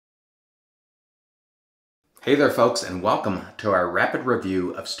Hey there folks, and welcome to our rapid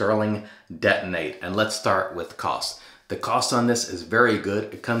review of Stirling Deton-8. And let's start with cost. The cost on this is very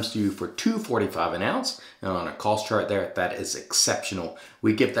good. It comes to you for $2.45 an ounce, and on a cost chart there, that is exceptional.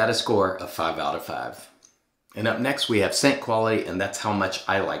 We give that a score of 5 out of 5. And up next we have scent quality, and that's how much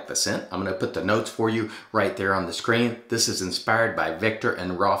I like the scent. I'm going to put the notes for you right there on the screen. This is inspired by Victor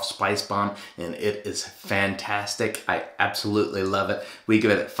and Rolf Spice Bomb, and it is fantastic. I absolutely love it. We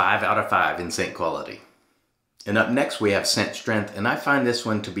give it 5 out of 5 in scent quality. And up next we have scent strength, and I find this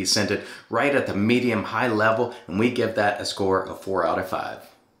one to be scented right at the medium-high level, and we give that a score of 4 out of 5.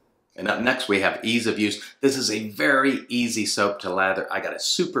 And up next we have ease of use. This is a very easy soap to lather. I got a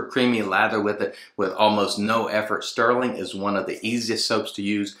super creamy lather with it with almost no effort. Stirling is one of the easiest soaps to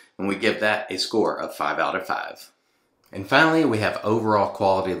use, and we give that a score of 5 out of 5. And finally, we have overall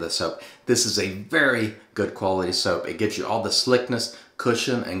quality of the soap. This is a very good quality soap. It gives you all the slickness,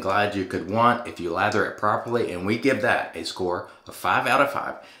 cushion, and glide you could want if you lather it properly, and we give that a score of 5 out of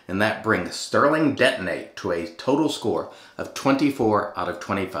 5. And that brings Stirling Deton-8 to a total score of 24 out of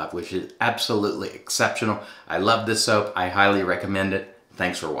 25, which is absolutely exceptional. I love this soap. I highly recommend it.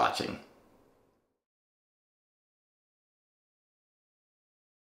 Thanks for watching.